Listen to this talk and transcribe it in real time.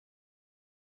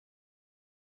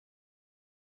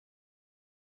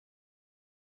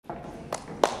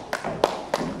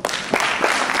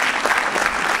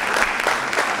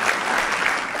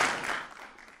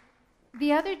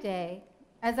the other day,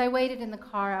 as I waited in the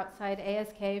car outside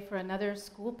ASK for another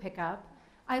school pickup,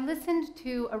 I listened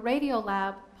to a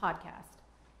Radiolab podcast.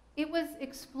 It was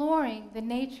exploring the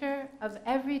nature of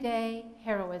everyday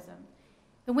heroism.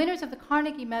 The winners of the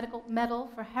Carnegie Medal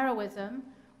for Heroism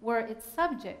were its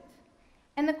subject.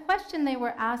 And the question they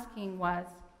were asking was,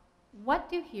 what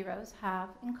do heroes have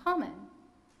in common?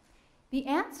 The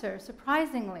answer,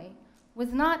 surprisingly,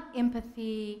 was not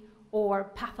empathy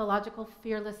or pathological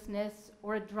fearlessness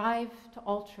or a drive to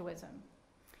altruism.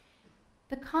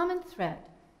 The common thread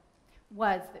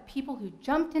was that people who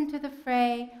jumped into the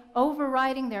fray,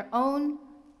 overriding their own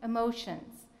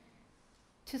emotions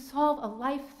to solve a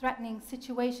life-threatening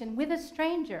situation with a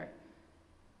stranger,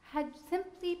 had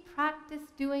simply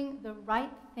practiced doing the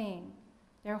right thing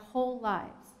their whole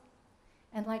lives.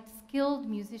 And like skilled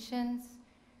musicians,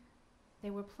 they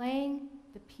were playing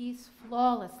the piece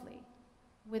flawlessly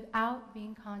without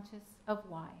being conscious of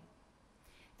why.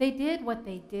 They did what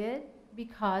they did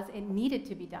because it needed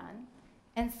to be done,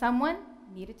 and someone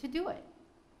needed to do it,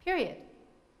 period.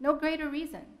 No greater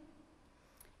reason.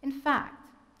 In fact,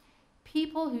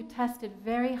 people who tested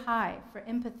very high for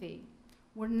empathy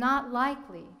were not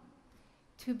likely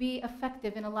to be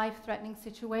effective in a life-threatening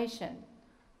situation.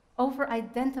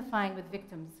 Over-identifying with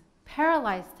victims,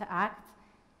 paralyzed to act,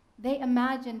 they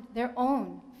imagined their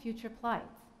own future plight.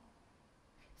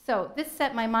 So this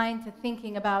set my mind to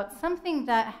thinking about something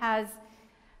that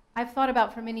I've thought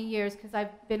about for many years because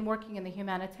I've been working in the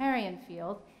humanitarian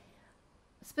field.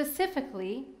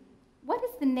 Specifically, what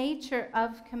is the nature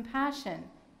of compassion?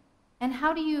 And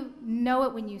how do you know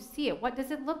it when you see it? What does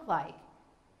it look like?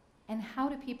 And how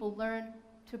do people learn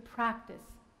to practice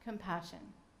compassion?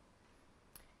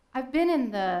 I've been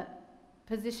in the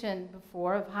position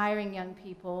before of hiring young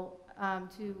people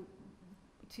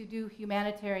to do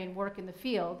humanitarian work in the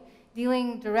field,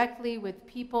 dealing directly with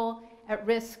people at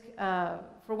risk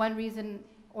for one reason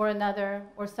or another,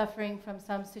 or suffering from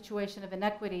some situation of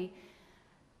inequity.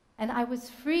 And I was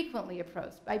frequently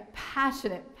approached by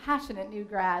passionate new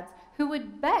grads who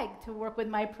would beg to work with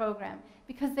my program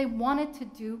because they wanted to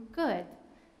do good.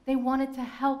 They wanted to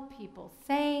help people,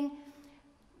 saying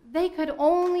they could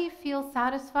only feel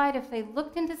satisfied if they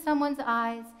looked into someone's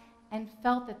eyes and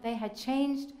felt that they had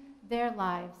changed their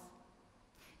lives.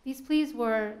 These pleas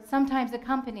were sometimes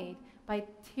accompanied by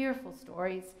tearful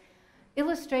stories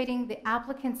illustrating the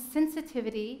applicant's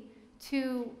sensitivity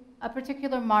to a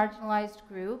particular marginalized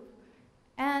group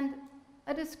and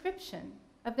a description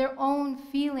of their own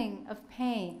feeling of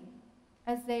pain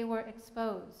as they were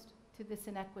exposed to this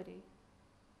inequity.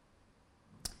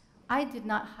 I did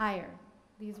not hire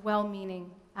these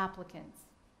well-meaning applicants.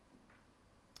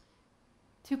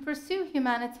 To pursue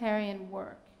humanitarian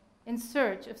work in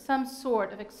search of some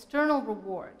sort of external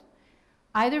reward,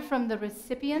 either from the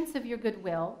recipients of your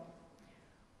goodwill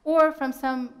or from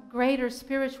some greater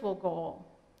spiritual goal,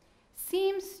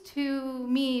 seems to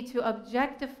me to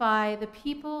objectify the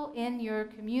people in your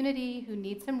community who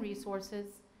need some resources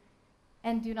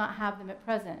and do not have them at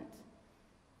present.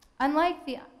 Unlike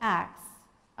the acts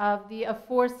of the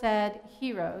aforesaid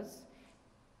heroes,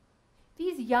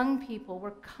 these young people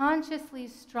were consciously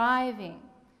striving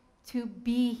to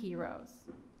be heroes,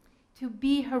 to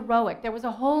be heroic. There was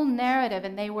a whole narrative,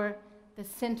 and they were the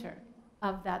center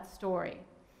of that story.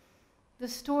 The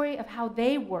story of how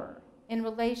they were in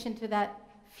relation to that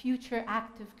future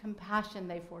act of compassion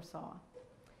they foresaw.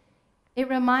 It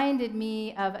reminded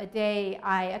me of a day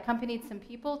I accompanied some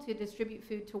people to distribute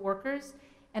food to workers,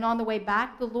 and on the way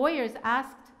back, the lawyers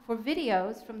asked for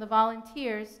videos from the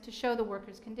volunteers to show the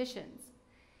workers' conditions.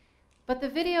 But the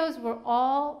videos were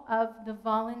all of the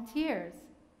volunteers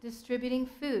distributing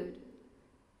food,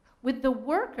 with the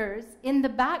workers in the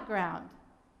background,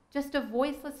 just a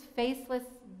voiceless, faceless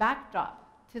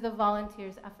backdrop to the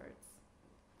volunteers' efforts.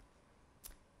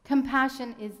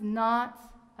 Compassion is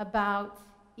not about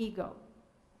ego,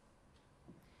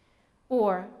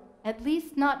 or at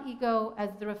least not ego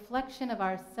as the reflection of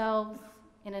ourselves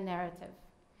in a narrative.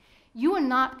 You are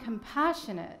not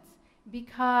compassionate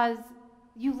because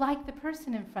you like the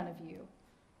person in front of you,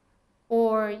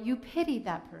 or you pity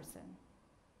that person,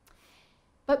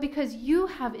 but because you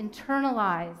have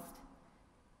internalized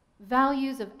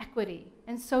values of equity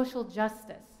and social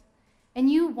justice, and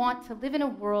you want to live in a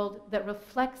world that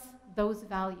reflects those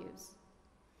values.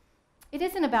 It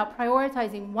isn't about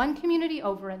prioritizing one community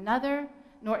over another,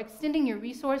 nor extending your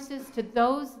resources to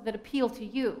those that appeal to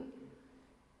you,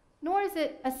 nor is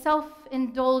it a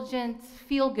self-indulgent,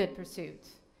 feel-good pursuit.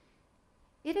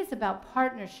 It is about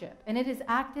partnership, and it is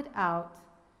acted out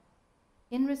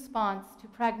in response to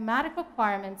pragmatic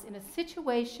requirements in a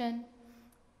situation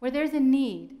where there's a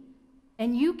need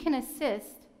and you can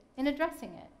assist in addressing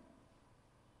it.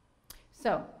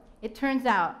 So, it turns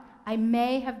out I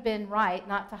may have been right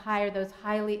not to hire those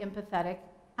highly empathetic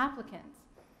applicants.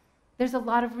 There's a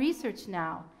lot of research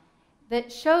now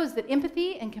that shows that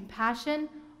empathy and compassion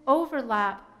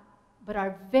overlap but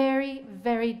are very,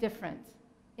 very different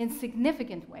in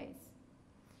significant ways.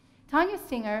 Tanya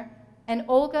Singer and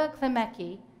Olga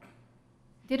Klemecki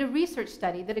did a research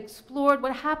study that explored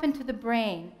what happened to the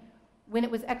brain when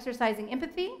it was exercising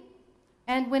empathy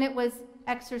and when it was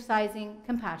exercising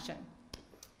compassion.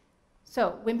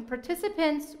 So, when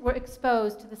participants were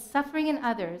exposed to the suffering in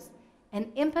others, an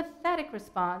empathetic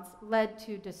response led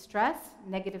to distress,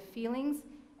 negative feelings,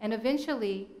 and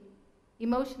eventually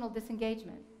emotional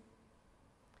disengagement.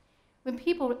 When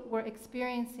people were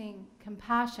experiencing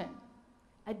compassion,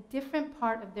 a different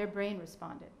part of their brain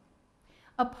responded.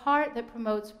 A part that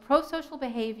promotes pro-social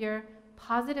behavior,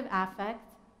 positive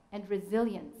affect, and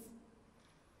resilience,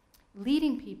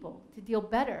 leading people to deal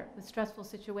better with stressful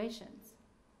situations.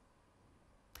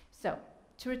 So,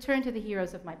 to return to the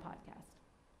heroes of my podcast.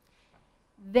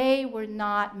 They were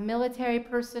not military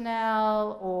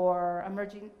personnel or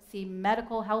emergency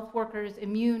medical health workers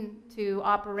immune to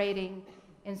operating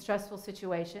in stressful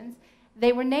situations.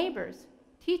 They were neighbors,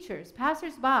 teachers,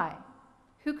 passers-by,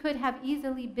 who could have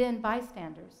easily been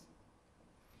bystanders.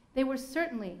 They were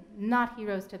certainly not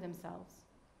heroes to themselves.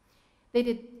 They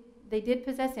did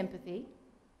possess empathy,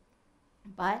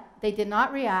 but they did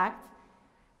not react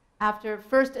after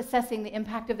first assessing the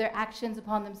impact of their actions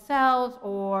upon themselves,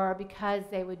 or because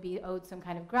they would be owed some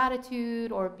kind of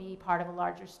gratitude or be part of a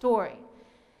larger story.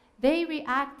 They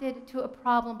reacted to a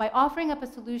problem by offering up a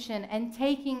solution and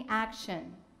taking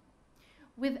action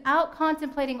without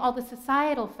contemplating all the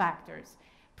societal factors,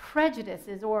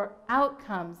 prejudices, or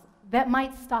outcomes that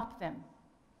might stop them.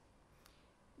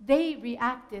 They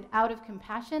reacted out of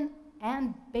compassion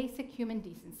and basic human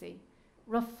decency,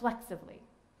 reflexively.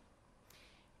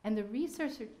 And the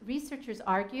researchers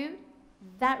argued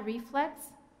that reflex,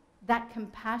 that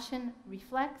compassion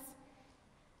reflex,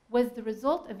 was the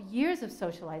result of years of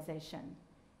socialization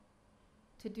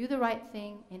to do the right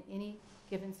thing in any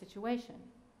given situation.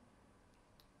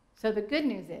 So the good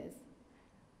news is,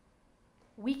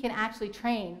 we can actually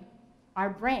train our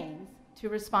brains to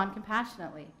respond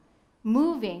compassionately,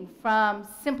 moving from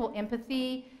simple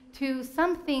empathy to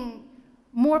something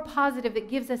more positive that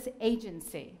gives us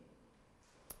agency.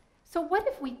 So what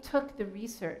if we took the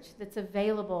research that's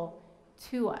available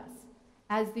to us,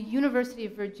 as the University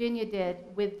of Virginia did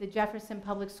with the Jefferson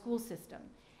Public School System,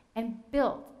 and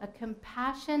built a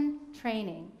compassion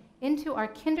training into our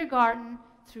kindergarten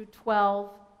through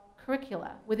 12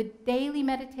 curricula, with daily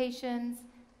meditations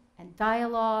and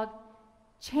dialogue,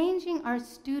 changing our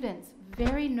students'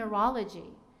 very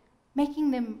neurology, making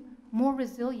them more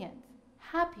resilient,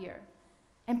 happier,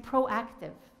 and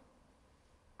proactive.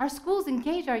 Our schools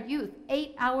engage our youth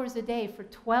 8 hours a day for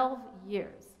 12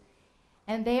 years,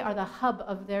 and they are the hub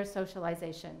of their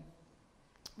socialization.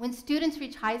 When students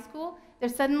reach high school, they're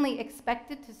suddenly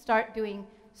expected to start doing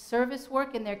service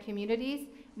work in their communities,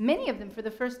 many of them for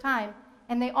the first time,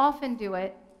 and they often do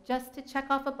it just to check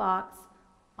off a box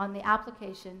on the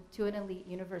application to an elite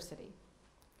university.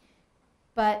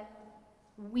 But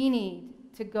we need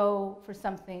to go for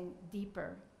something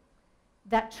deeper,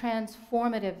 that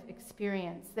transformative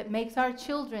experience that makes our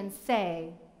children say,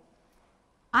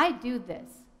 I do this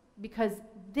because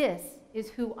this is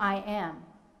who I am.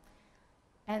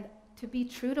 And to be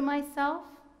true to myself,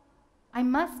 I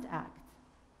must act.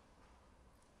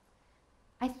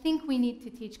 I think we need to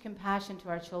teach compassion to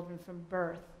our children from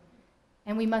birth,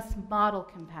 and we must model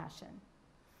compassion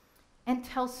and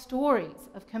tell stories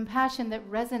of compassion that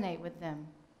resonate with them.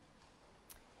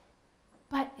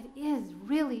 But it is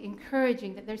really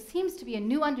encouraging that there seems to be a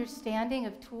new understanding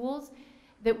of tools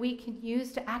that we can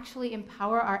use to actually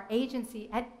empower our agency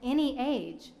at any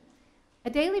age. A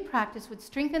daily practice would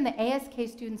strengthen the ASK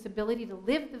students' ability to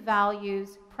live the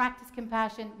values, practice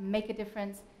compassion, make a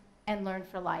difference, and learn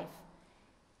for life.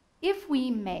 If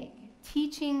we make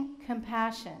teaching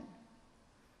compassion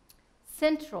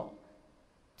central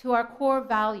to our core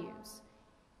values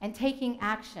and taking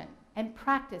action, and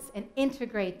practice and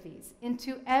integrate these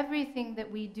into everything that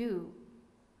we do,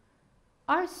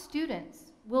 our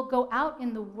students will go out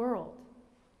in the world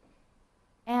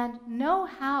and know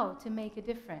how to make a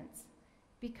difference,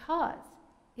 because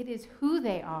it is who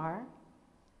they are,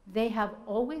 they have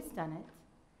always done it,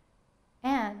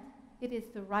 and it is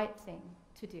the right thing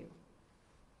to do.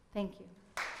 Thank you.